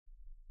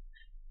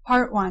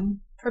Part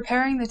 1.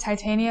 Preparing the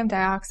titanium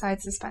dioxide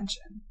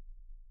suspension.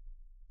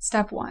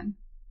 Step 1.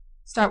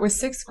 Start with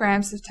 6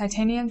 grams of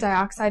titanium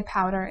dioxide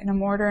powder in a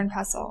mortar and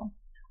pestle.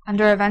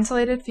 Under a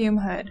ventilated fume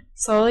hood,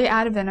 slowly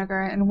add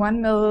vinegar in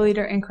 1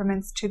 milliliter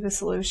increments to the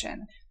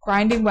solution,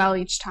 grinding well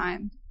each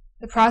time.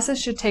 The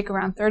process should take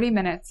around 30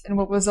 minutes and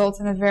will result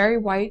in a very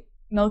white,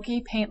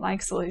 milky,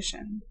 paint-like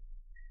solution.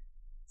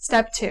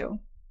 Step 2.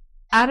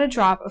 Add a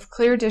drop of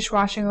clear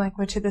dishwashing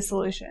liquid to the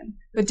solution,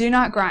 but do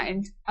not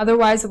grind,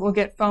 otherwise it will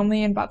get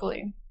foamy and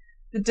bubbly.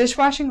 The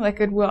dishwashing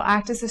liquid will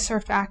act as a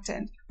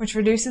surfactant, which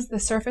reduces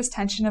the surface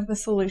tension of the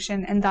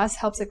solution and thus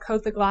helps it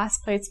coat the glass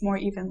plates more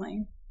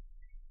evenly.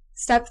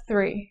 Step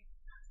 3.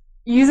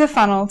 Use a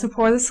funnel to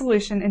pour the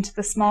solution into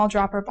the small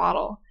dropper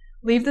bottle.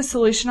 Leave the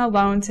solution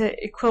alone to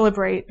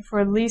equilibrate for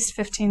at least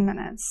 15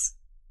 minutes.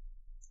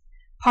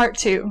 Part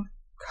 2.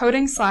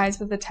 Coating slides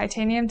with the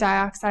titanium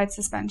dioxide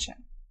suspension.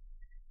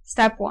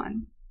 Step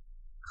 1.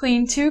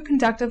 Clean 2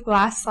 conductive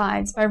glass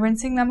slides by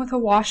rinsing them with a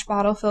wash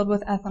bottle filled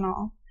with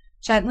ethanol.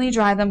 Gently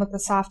dry them with a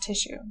soft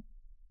tissue.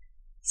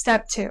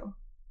 Step 2.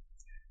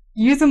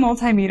 Use a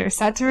multimeter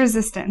set to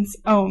resistance,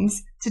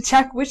 ohms, to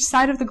check which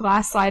side of the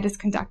glass slide is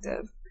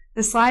conductive.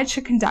 The slide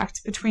should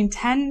conduct between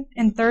 10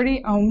 and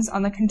 30 ohms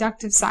on the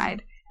conductive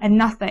side and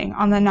nothing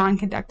on the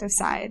non-conductive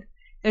side.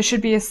 There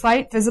should be a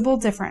slight visible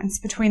difference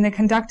between the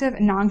conductive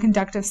and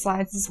non-conductive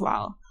slides as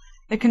well.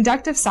 The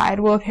conductive side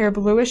will appear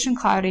bluish and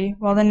cloudy,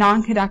 while the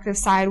non-conductive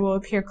side will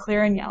appear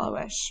clear and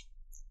yellowish.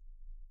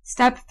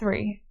 Step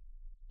 3.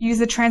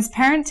 Use a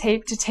transparent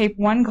tape to tape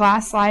 1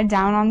 glass slide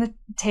down on the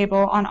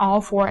table on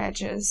all 4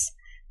 edges.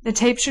 The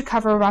tape should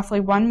cover roughly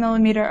 1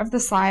 millimeter of the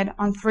slide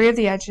on 3 of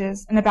the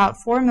edges and about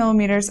 4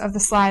 millimeters of the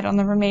slide on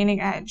the remaining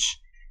edge.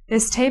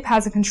 This tape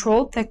has a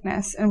controlled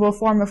thickness and will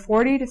form a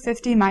 40 to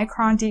 50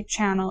 micron deep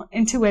channel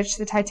into which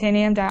the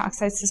titanium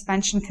dioxide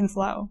suspension can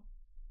flow.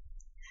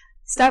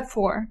 Step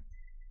 4.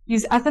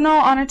 Use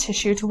ethanol on a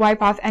tissue to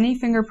wipe off any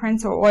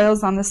fingerprints or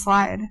oils on the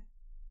slide.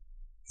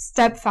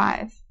 Step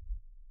 5.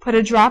 Put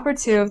a drop or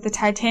 2 of the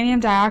titanium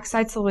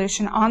dioxide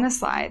solution on the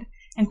slide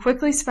and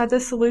quickly spread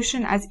the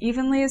solution as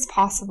evenly as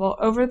possible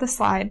over the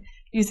slide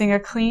using a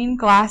clean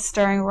glass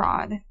stirring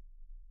rod.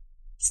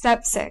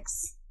 Step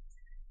 6.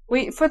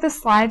 Wait for the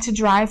slide to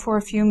dry for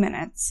a few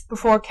minutes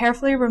before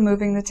carefully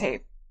removing the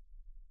tape.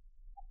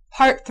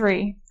 Part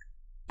 3.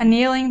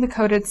 Annealing the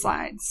coated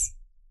slides.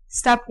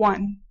 Step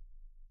 1.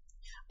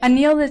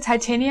 Anneal the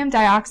titanium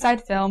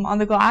dioxide film on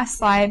the glass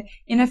slide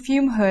in a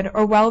fume hood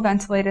or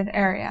well-ventilated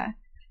area.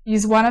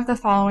 Use one of the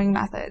following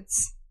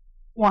methods.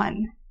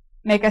 1.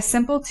 Make a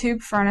simple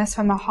tube furnace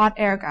from a hot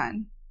air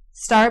gun.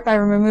 Start by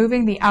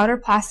removing the outer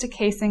plastic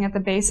casing at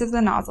the base of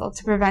the nozzle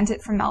to prevent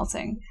it from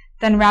melting.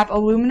 Then wrap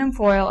aluminum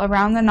foil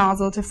around the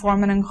nozzle to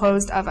form an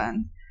enclosed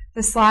oven.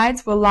 The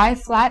slides will lie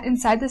flat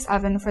inside this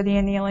oven for the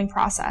annealing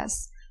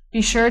process.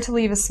 Be sure to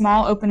leave a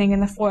small opening in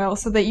the foil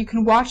so that you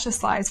can watch the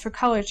slides for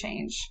color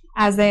change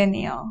as they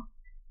anneal.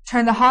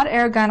 Turn the hot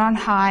air gun on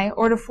high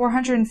or to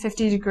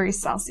 450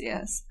 degrees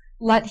Celsius.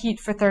 Let heat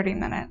for 30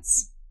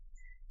 minutes.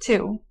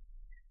 2.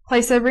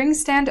 Place a ring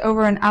stand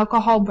over an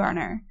alcohol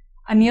burner.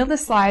 Anneal the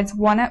slides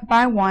one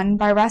by one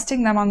by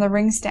resting them on the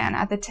ring stand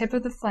at the tip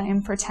of the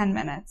flame for 10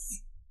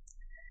 minutes.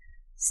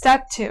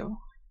 Step 2.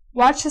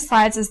 Watch the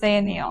slides as they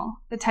anneal.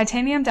 The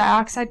titanium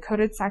dioxide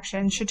coated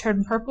section should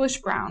turn purplish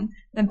brown,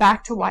 then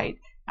back to white,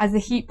 as the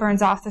heat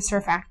burns off the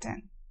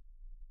surfactant.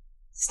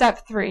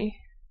 Step 3.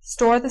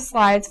 Store the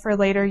slides for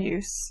later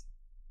use.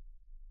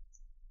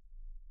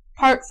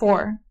 Part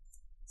 4.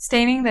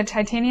 Staining the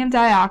titanium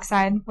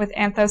dioxide with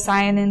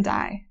anthocyanin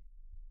dye.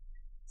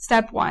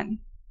 Step 1.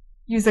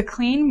 Use a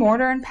clean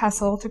mortar and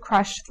pestle to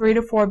crush 3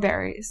 to 4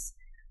 berries.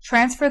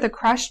 Transfer the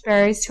crushed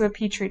berries to a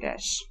petri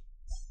dish.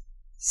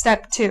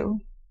 Step 2.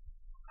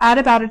 Add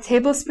about a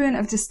tablespoon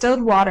of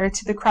distilled water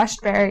to the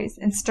crushed berries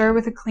and stir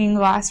with a clean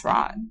glass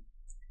rod.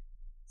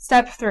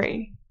 Step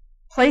 3.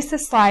 Place the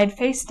slide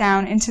face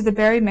down into the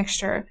berry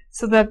mixture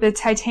so that the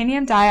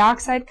titanium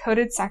dioxide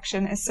coated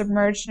section is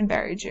submerged in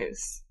berry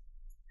juice.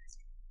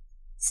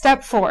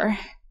 Step 4.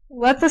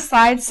 Let the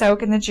slide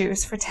soak in the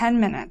juice for 10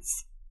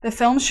 minutes. The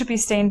film should be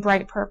stained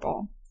bright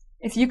purple.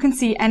 If you can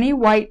see any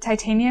white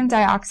titanium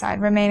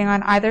dioxide remaining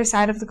on either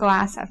side of the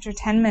glass after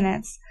 10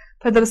 minutes,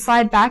 put the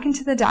slide back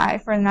into the dye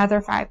for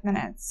another 5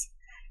 minutes.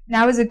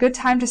 Now is a good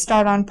time to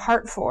start on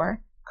Part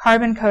 4,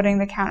 carbon coating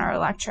the counter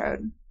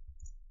electrode.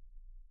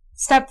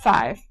 Step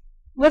 5.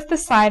 Lift the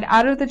slide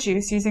out of the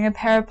juice using a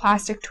pair of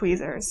plastic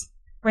tweezers.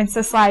 Rinse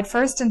the slide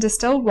first in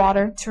distilled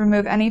water to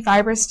remove any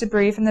fibrous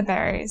debris from the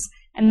berries,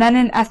 and then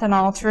in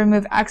ethanol to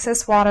remove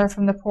excess water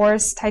from the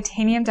porous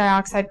titanium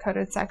dioxide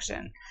coated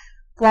section.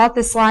 Blot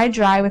the slide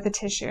dry with a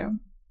tissue.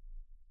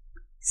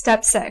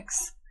 Step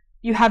 6.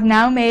 You have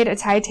now made a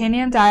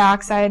titanium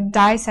dioxide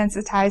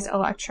dye-sensitized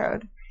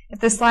electrode. If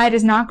the slide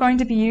is not going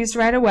to be used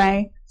right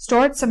away,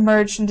 store it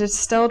submerged in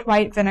distilled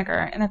white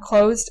vinegar in a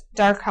closed,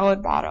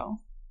 dark-colored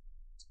bottle.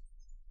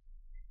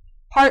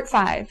 Part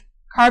 5.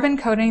 Carbon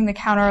coating the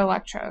counter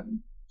electrode.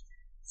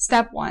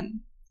 Step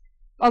 1.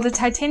 While the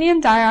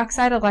titanium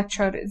dioxide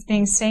electrode is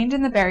being stained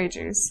in the berry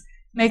juice,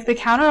 Make the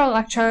counter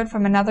electrode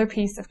from another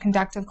piece of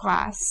conductive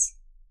glass.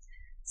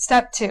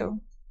 Step 2.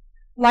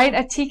 Light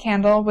a tea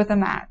candle with a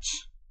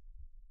match.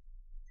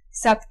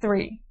 Step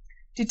 3.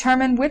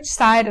 Determine which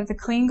side of the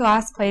clean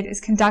glass plate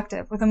is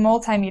conductive with a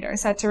multimeter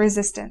set to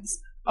resistance,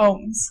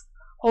 ohms.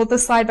 Hold the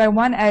slide by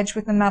one edge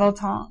with the metal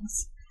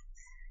tongs.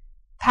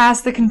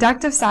 Pass the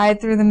conductive side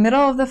through the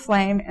middle of the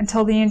flame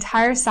until the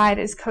entire side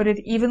is coated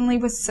evenly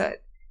with soot,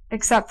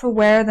 except for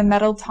where the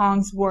metal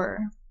tongs were.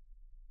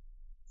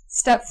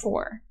 Step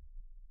 4.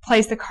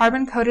 Place the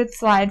carbon-coated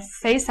slide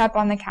face up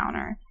on the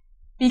counter.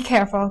 Be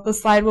careful, the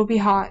slide will be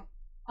hot.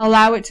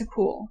 Allow it to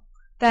cool.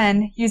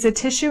 Then, use a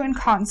tissue and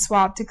cotton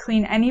swab to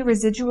clean any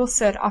residual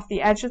soot off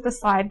the edge of the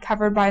slide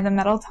covered by the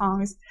metal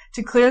tongs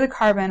to clear the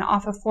carbon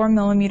off a 4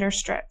 mm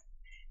strip.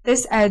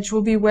 This edge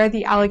will be where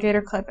the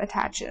alligator clip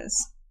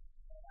attaches.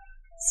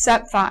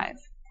 Step 5.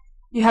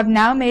 You have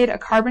now made a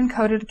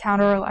carbon-coated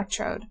counter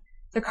electrode.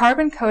 The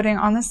carbon coating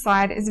on the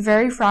slide is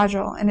very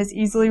fragile and is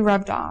easily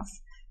rubbed off.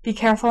 Be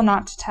careful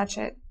not to touch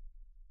it.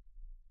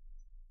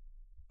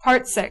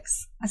 Part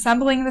 6.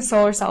 Assembling the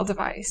solar cell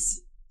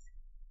device.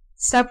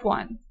 Step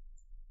 1.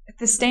 If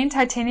the stained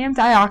titanium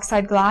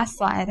dioxide glass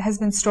slide has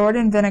been stored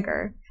in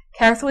vinegar,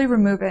 carefully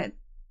remove it.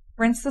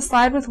 Rinse the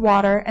slide with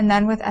water and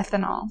then with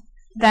ethanol.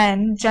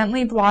 Then,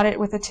 gently blot it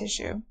with a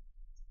tissue.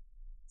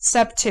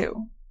 Step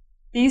 2.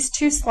 These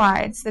two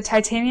slides, the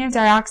titanium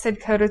dioxide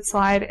coated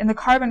slide and the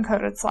carbon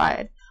coated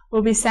slide,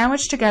 will be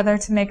sandwiched together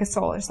to make a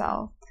solar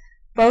cell.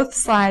 Both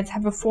slides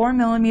have a 4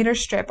 mm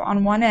strip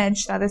on one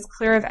edge that is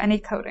clear of any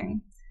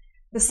coating.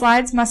 The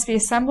slides must be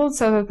assembled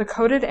so that the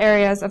coated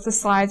areas of the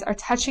slides are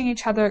touching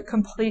each other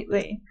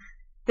completely.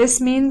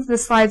 This means the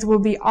slides will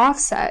be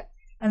offset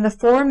and the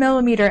 4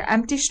 mm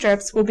empty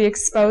strips will be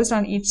exposed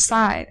on each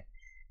side.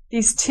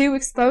 These two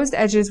exposed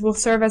edges will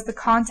serve as the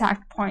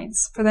contact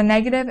points for the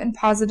negative and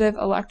positive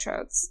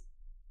electrodes.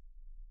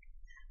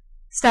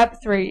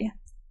 Step 3.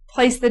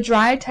 Place the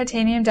dried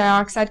titanium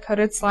dioxide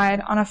coated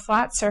slide on a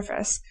flat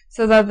surface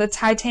so that the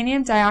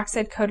titanium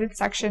dioxide coated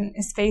section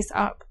is face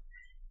up.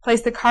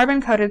 Place the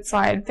carbon coated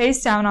slide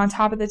face down on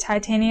top of the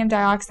titanium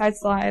dioxide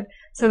slide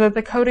so that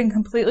the coating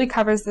completely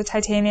covers the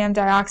titanium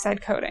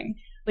dioxide coating,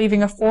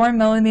 leaving a 4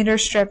 mm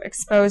strip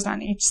exposed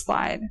on each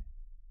slide.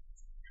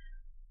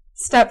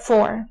 Step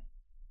 4.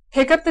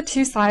 Pick up the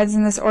two slides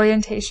in this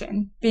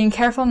orientation, being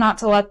careful not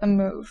to let them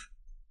move.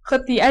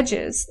 Clip the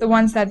edges, the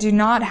ones that do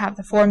not have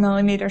the 4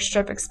 mm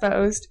strip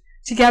exposed,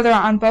 together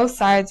on both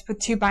sides with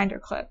two binder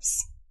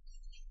clips.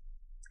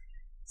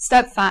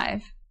 Step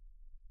 5.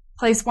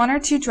 Place 1 or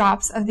 2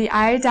 drops of the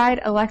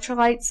iodide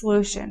electrolyte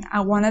solution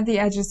at one of the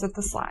edges of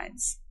the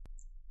slides.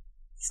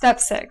 Step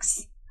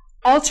 6.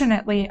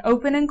 Alternately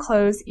open and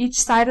close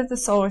each side of the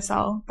solar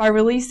cell by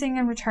releasing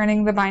and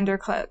returning the binder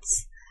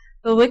clips.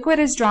 The liquid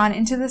is drawn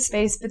into the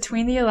space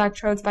between the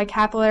electrodes by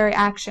capillary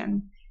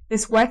action.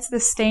 This wets the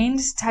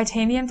stained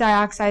titanium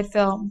dioxide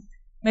film.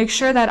 Make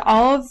sure that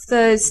all of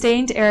the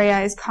stained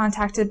area is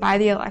contacted by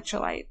the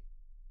electrolyte.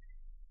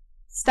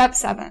 Step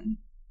 7.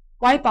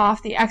 Wipe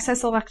off the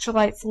excess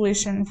electrolyte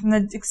solution from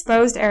the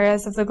exposed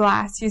areas of the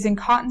glass using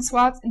cotton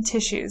swabs and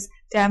tissues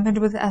dampened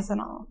with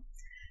ethanol.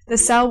 The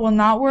cell will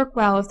not work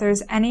well if there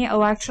is any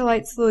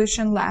electrolyte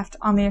solution left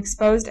on the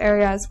exposed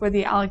areas where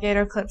the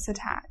alligator clips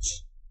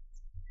attach.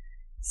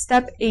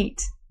 Step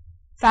 8.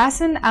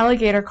 Fasten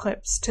alligator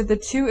clips to the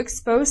two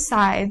exposed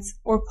sides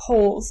or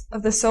poles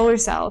of the solar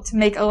cell to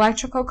make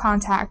electrical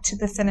contact to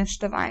the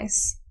finished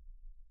device.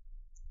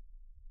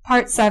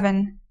 Part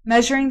 7.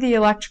 Measuring the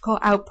electrical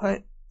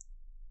output.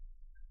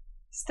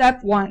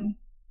 Step 1.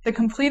 The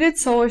completed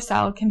solar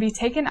cell can be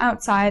taken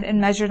outside and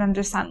measured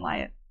under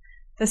sunlight.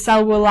 The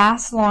cell will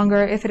last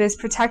longer if it is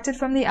protected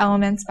from the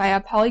elements by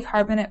a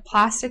polycarbonate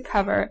plastic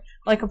cover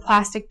like a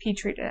plastic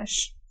petri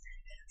dish.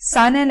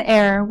 Sun and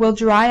air will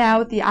dry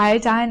out the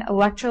iodine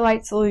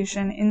electrolyte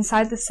solution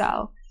inside the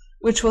cell,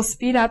 which will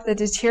speed up the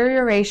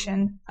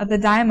deterioration of the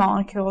dye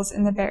molecules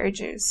in the berry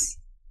juice.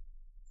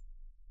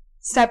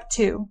 Step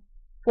 2.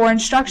 For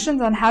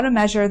instructions on how to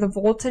measure the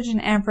voltage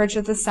and amperage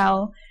of the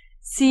cell,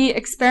 see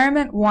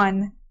Experiment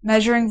 1,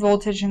 Measuring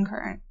Voltage and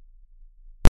Current.